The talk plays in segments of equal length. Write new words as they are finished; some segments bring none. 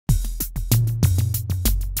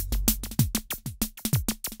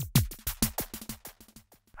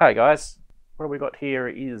Hey guys, what we got here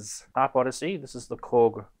is ARP Odyssey. This is the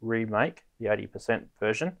Korg remake, the 80%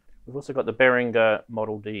 version. We've also got the Behringer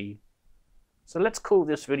Model D. So let's call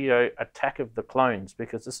this video Attack of the Clones,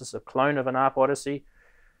 because this is a clone of an ARP Odyssey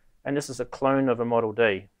and this is a clone of a Model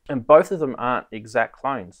D. And both of them aren't exact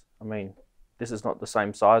clones. I mean, this is not the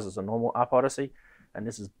same size as a normal ARP Odyssey, and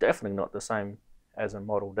this is definitely not the same as a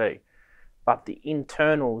Model D. But the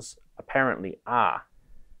internals apparently are.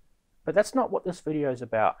 But that's not what this video is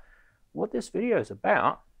about. What this video is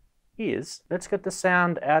about is, let's get the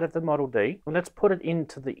sound out of the Model D and let's put it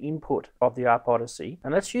into the input of the ARP Odyssey.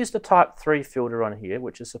 And let's use the Type 3 filter on here,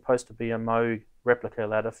 which is supposed to be a Moog replica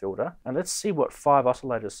ladder filter. And let's see what 5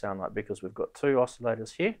 oscillators sound like, because we've got 2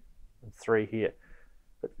 oscillators here and 3 here.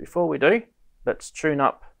 But before we do, let's tune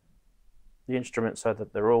up the instrument so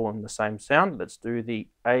that they're all in the same sound. Let's do the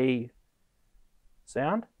A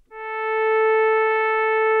sound.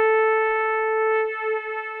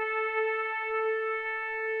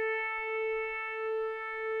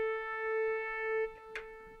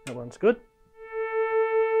 That one's good.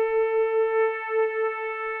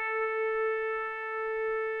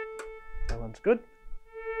 That one's good.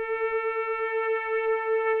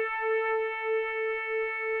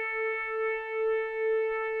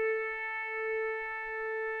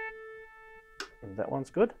 And that one's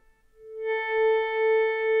good.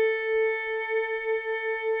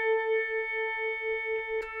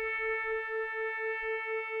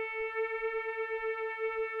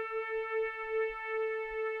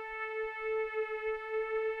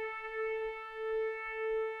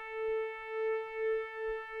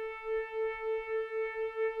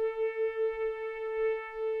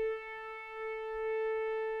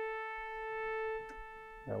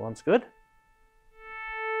 That one's good.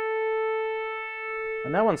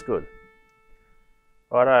 And that one's good.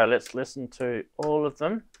 Righto, let's listen to all of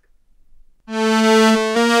them.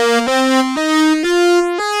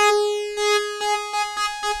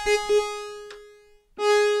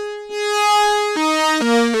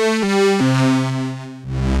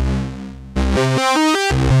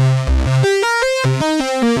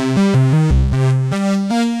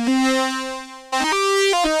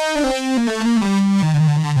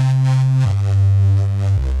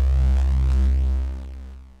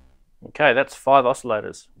 Okay, that's 5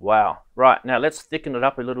 oscillators. Wow. Right, now let's thicken it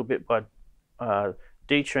up a little bit by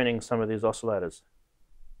detuning some of these oscillators.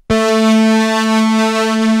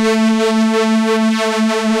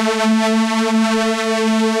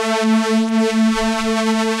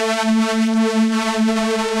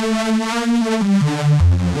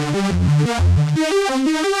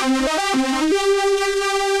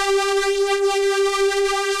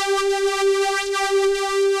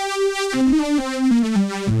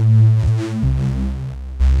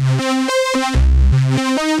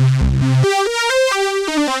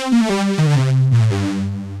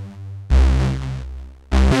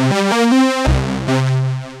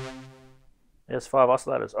 There's 5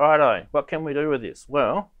 oscillators. Alrighto, what can we do with this?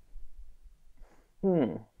 Well,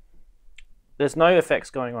 there's no effects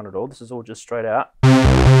going on at all. This is all just straight out.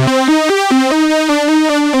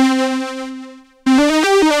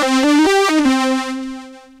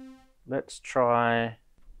 Let's try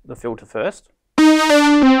the filter first.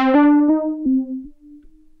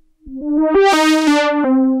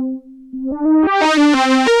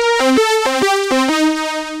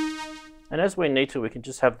 And as we need to, we can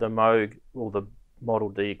just have the Moog or the Model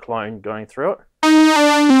D clone going through it.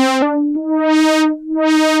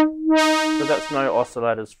 So that's no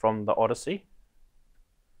oscillators from the Odyssey.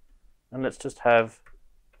 And let's just have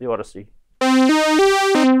the Odyssey. And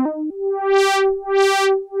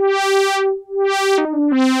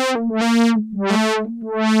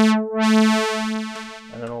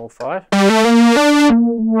then all 5.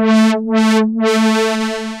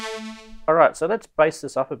 Alright, so let's bass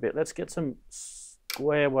this up a bit. Let's get some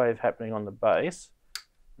square wave happening on the bass.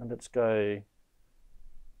 And let's go.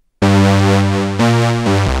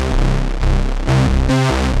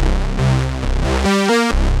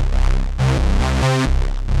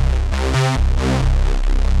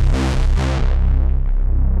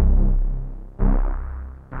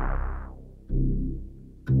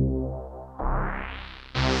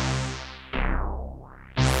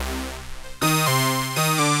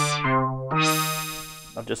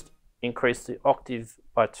 I've just increased the octave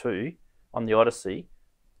by 2 on the Odyssey,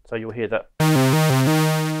 so you'll hear that.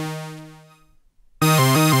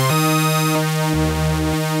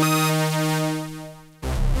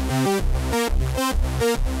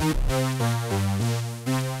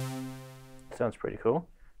 Sounds pretty cool.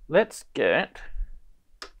 Let's get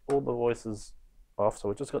all the voices off. So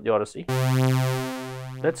we've just got the Odyssey.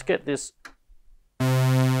 Let's get this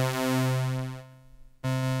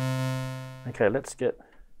Okay, let's get,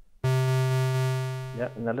 yeah,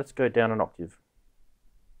 now let's go down an octave.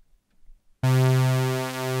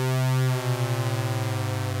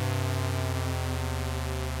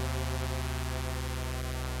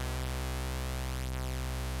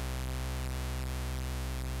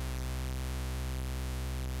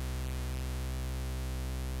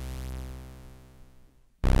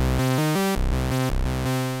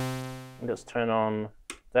 Let's turn on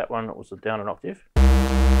that one that was down an octave.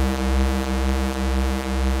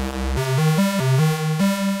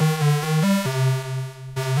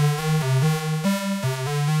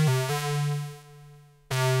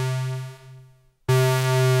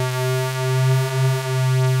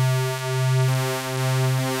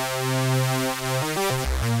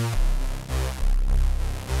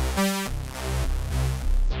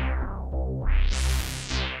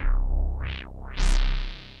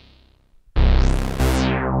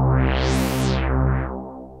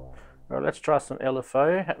 Right, let's try some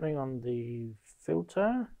LFO happening on the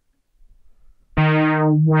filter.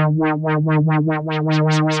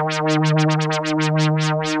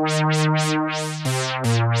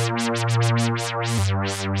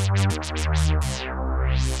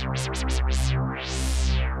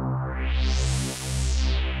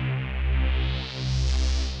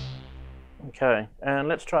 Okay, and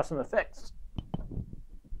let's try some effects.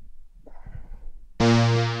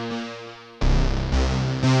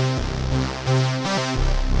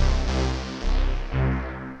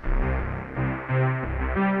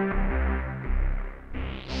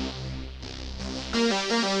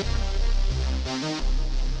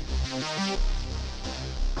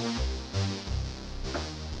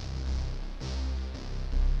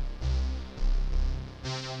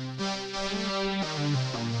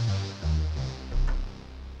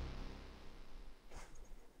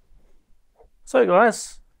 So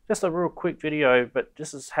guys, just a real quick video, but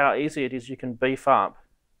this is how easy it is. You can beef up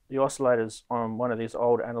the oscillators on one of these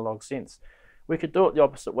old analog synths. We could do it the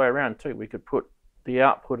opposite way around too. We could put the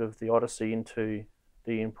output of the Odyssey into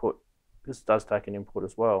the input. This does take an input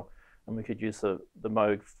as well. And we could use the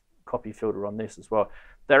Moog copy filter on this as well.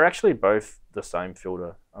 They're actually both the same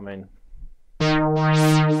filter. I mean,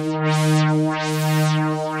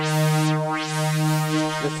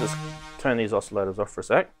 let's just turn these oscillators off for a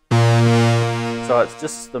sec. So it's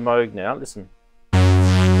just the Moog now, listen.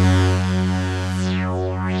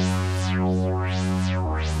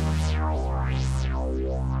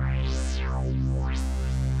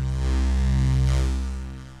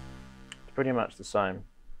 It's pretty much the same.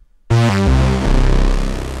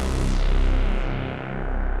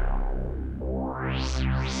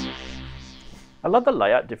 I love the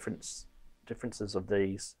layout differences of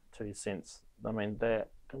these two synths. I mean, they're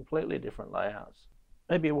completely different layouts.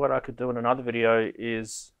 Maybe what I could do in another video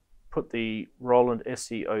is put the Roland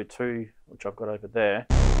SE02, which I've got over there,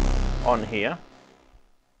 on here.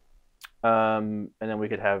 And then we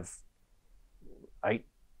could have eight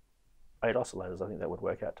oscillators. I think that would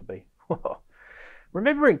work out to be.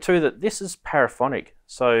 Remembering too that this is paraphonic,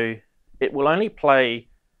 so it will only play,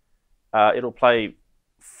 it'll play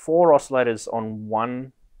 4 oscillators on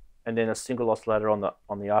one and then a single oscillator on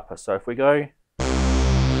the upper. So if we go,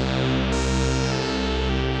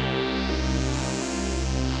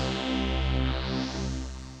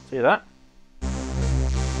 see that?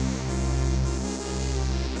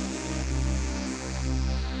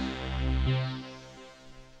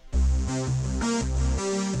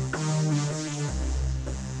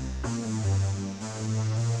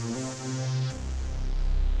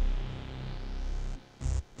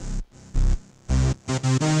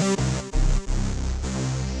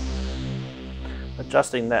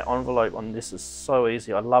 Adjusting that envelope on this is so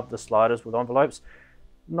easy. I love the sliders with envelopes.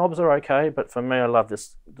 Knobs are okay, but for me I love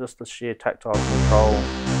this, just the sheer tactile control.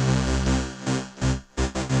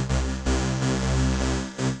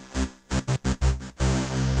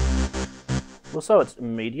 Also it's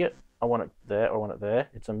immediate. I want it there, I want it there.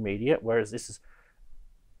 It's immediate, whereas this is,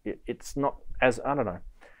 it's not as, I don't know.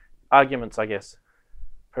 Arguments, I guess.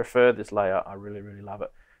 Prefer this layout. I really, really love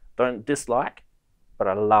it. Don't dislike, but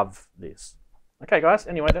I love this. Okay guys,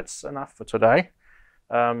 anyway, that's enough for today.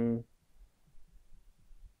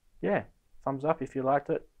 Yeah, thumbs up if you liked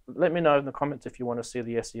it. Let me know in the comments if you want to see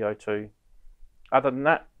the SE02. Other than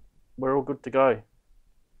that, we're all good to go.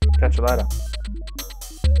 Catch you later.